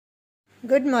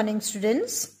Good morning,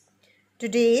 students.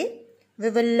 Today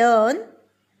we will learn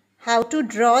how to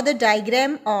draw the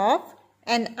diagram of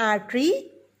an artery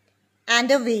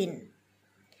and a vein,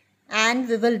 and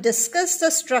we will discuss the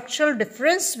structural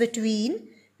difference between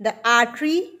the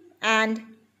artery and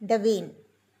the vein.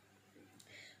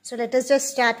 So let us just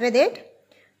start with it.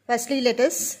 Firstly, let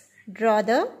us draw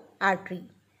the artery.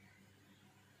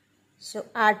 So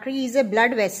artery is a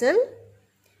blood vessel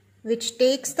which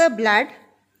takes the blood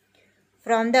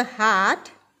from the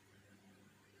heart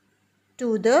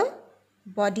to the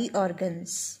body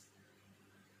organs.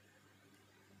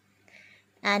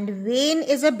 And vein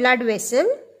is a blood vessel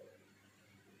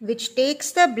which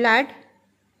takes the blood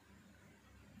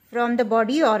from the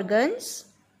body organs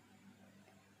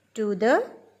to the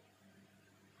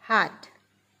heart.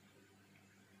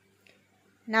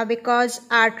 Now, because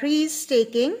artery is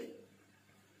taking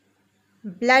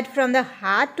blood from the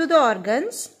heart to the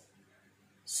organs,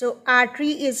 so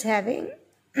artery is having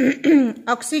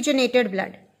oxygenated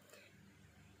blood.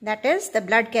 That is the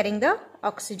blood carrying the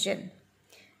oxygen.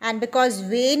 And because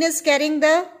vein is carrying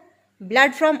the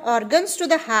blood from organs to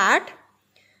the heart,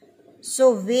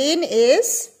 so vein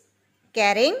is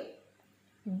carrying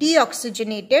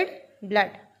deoxygenated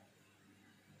blood.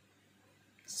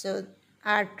 So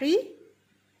artery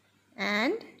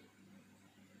and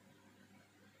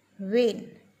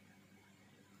vein.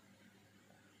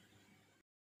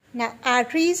 Now,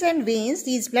 arteries and veins,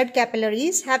 these blood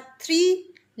capillaries, have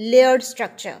three layered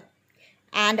structure,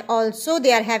 and also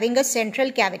they are having a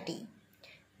central cavity.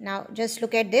 Now, just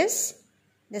look at this.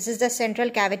 This is the central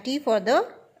cavity for the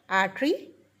artery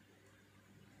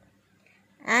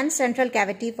and central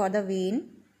cavity for the vein.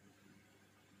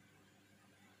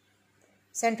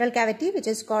 Central cavity, which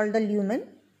is called the lumen.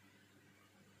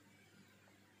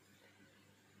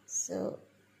 So,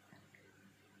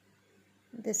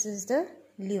 this is the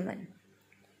lumen.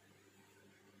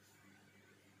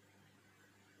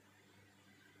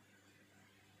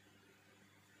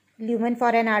 Lumen for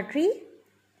an artery,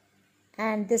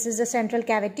 and this is the central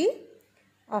cavity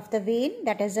of the vein,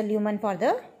 that is the lumen for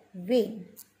the vein.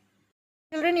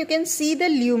 Children, you can see the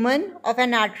lumen of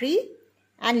an artery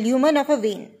and lumen of a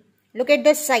vein. Look at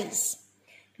the size.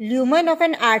 Lumen of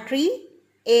an artery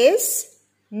is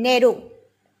narrow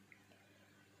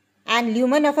and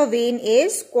lumen of a vein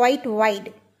is quite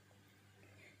wide.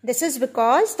 This is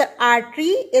because the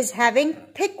artery is having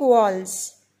thick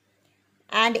walls,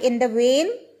 and in the vein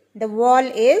the wall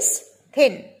is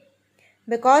thin.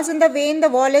 Because in the vein the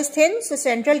wall is thin, so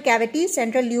central cavity,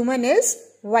 central lumen is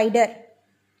wider.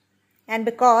 And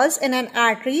because in an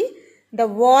artery the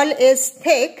wall is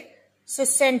thick, so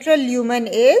central lumen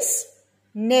is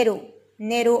narrow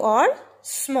or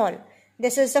small.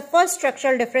 This is the first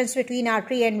structural difference between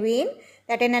artery and vein,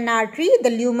 that in an artery the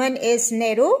lumen is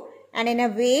narrow and in a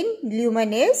vein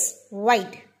lumen is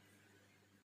wide.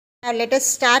 Now let us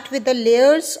start with the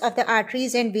layers of the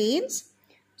arteries and veins.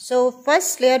 So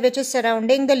first layer which is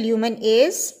surrounding the lumen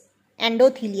is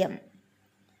endothelium.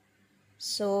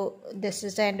 So this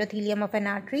is the endothelium of an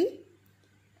artery,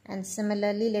 and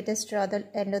similarly let us draw the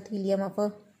endothelium of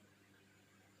a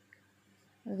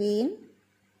vein.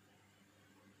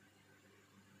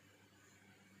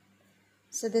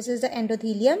 So this is the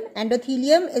endothelium.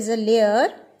 Endothelium is a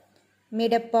layer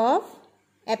made up of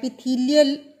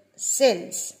epithelial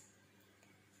cells.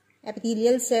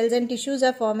 Epithelial cells and tissues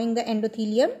are forming the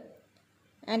endothelium,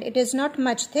 and it is not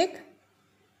much thick.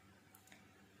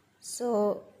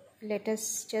 So let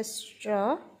us just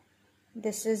draw.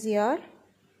 This is your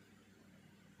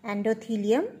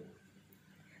endothelium,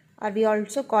 or we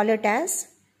also call it as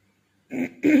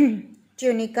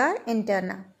tunica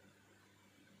interna.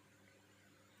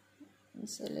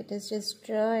 So let us just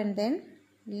draw and then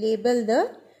label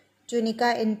the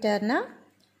tunica interna.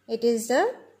 It is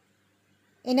the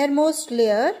innermost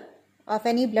layer of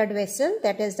any blood vessel,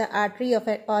 that is the artery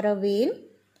or a vein,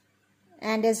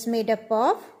 and is made up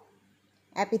of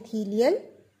epithelial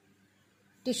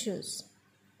tissues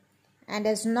and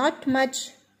is not much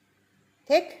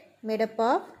thick, made up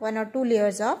of one or two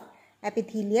layers of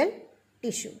epithelial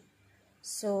tissue.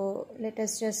 So let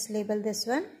us just label this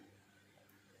one.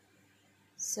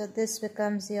 So this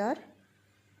becomes your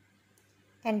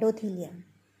endothelium.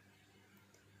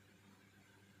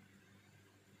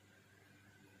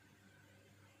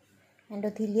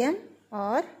 Endothelium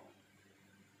or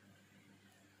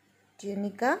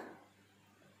tunica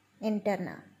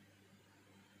interna.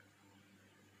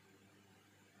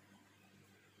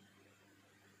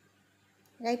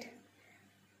 Right?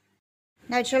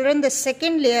 Now children, the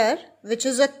second layer, which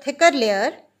is a thicker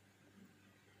layer,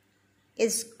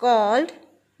 is called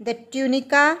the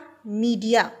tunica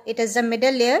media. It is the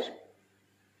middle layer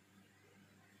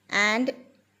and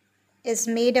is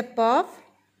made up of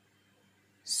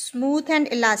smooth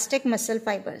and elastic muscle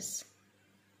fibers.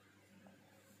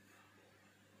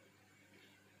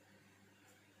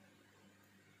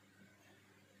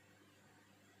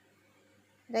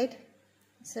 Right?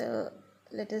 So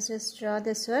let us just draw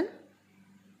this one.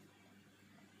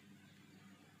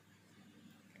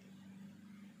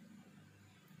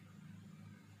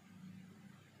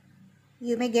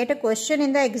 You may get a question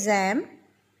in the exam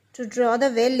to draw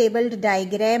the well-labeled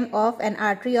diagram of an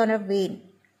artery on a vein.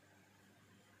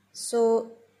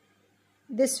 So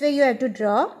this way you have to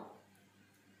draw.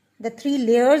 The 3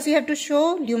 layers you have to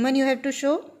show, lumen you have to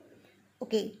show.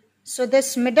 Okay, so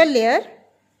this middle layer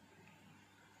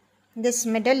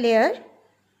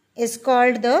is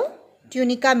called the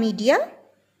tunica media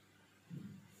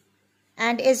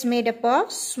and is made up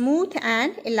of smooth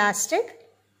and elastic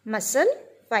muscle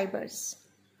fibers.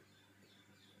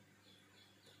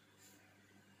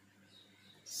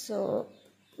 So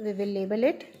we will label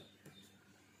it.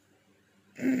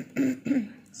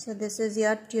 So this is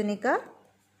your tunica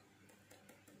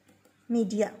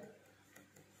media.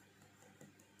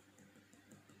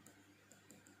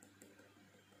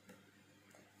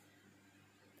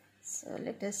 So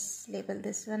let us label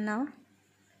this one now.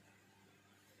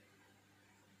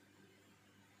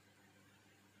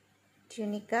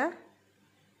 Tunica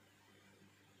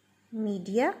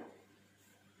media.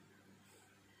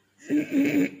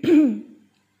 It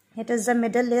is the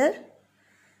middle layer.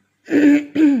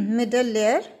 Middle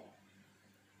layer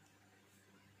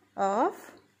of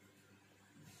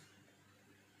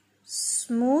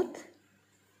smooth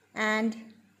and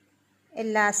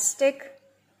elastic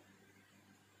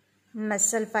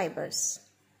muscle fibers.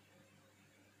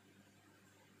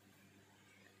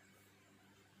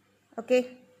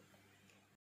 Okay.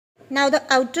 Now the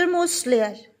outermost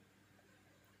layer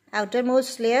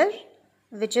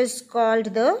which is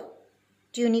called the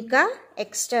tunica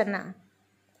externa.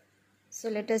 So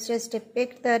let us just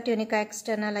depict the tunica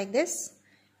externa like this.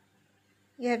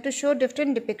 You have to show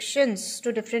different depictions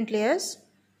to different layers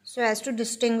so as to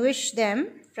distinguish them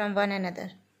from one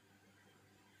another.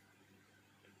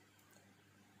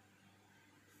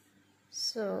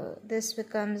 So this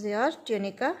becomes your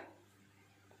tunica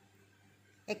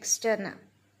externa.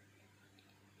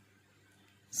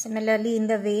 Similarly, in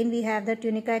the vein we have the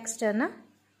tunica externa,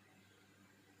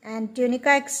 and tunica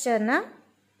externa,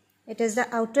 it is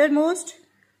the outermost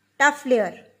tough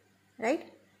layer, right?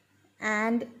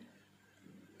 And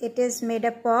it is made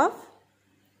up of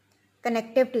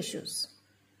connective tissues,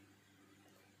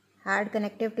 hard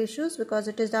connective tissues, because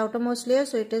it is the outermost layer,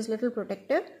 so it is little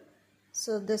protective.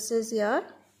 So this is your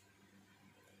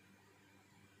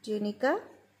tunica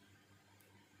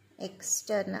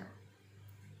externa.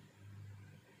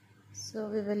 So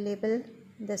we will label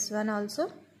this one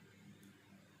also.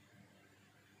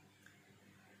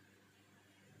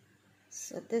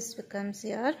 So this becomes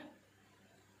your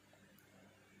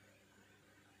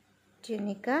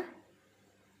tunica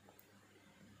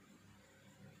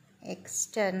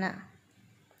externa.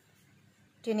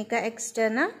 Tunica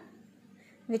externa,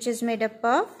 which is made up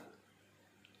of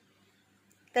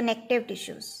connective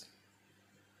tissues.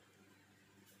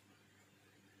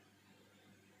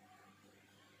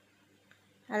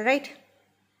 Alright.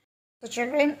 So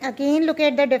children, again look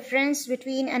at the difference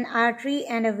between an artery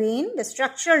and a vein, the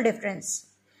structural difference.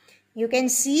 You can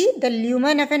see the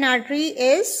lumen of an artery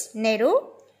is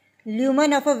narrow,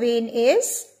 lumen of a vein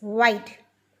is wide.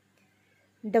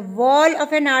 The wall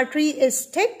of an artery is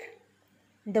thick,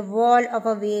 the wall of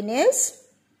a vein is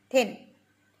thin.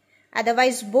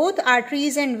 Otherwise, both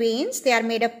arteries and veins, they are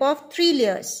made up of 3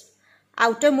 layers.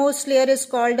 Outermost layer is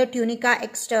called the tunica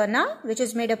externa, which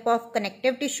is made up of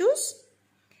connective tissues.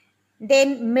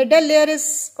 Then middle layer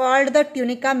is called the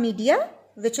tunica media,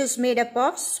 which is made up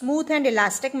of smooth and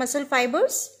elastic muscle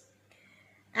fibers.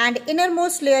 And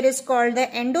innermost layer is called the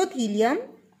endothelium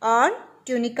or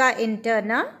tunica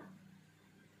interna.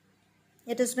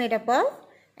 It is made up of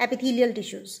epithelial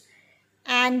tissues.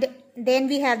 And then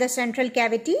we have the central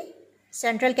cavity.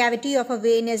 Central cavity of a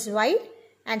vein is wide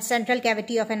and central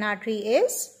cavity of an artery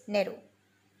is narrow.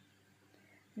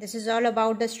 This is all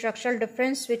about the structural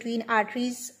difference between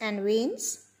arteries and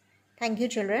veins. Thank you,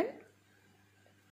 children.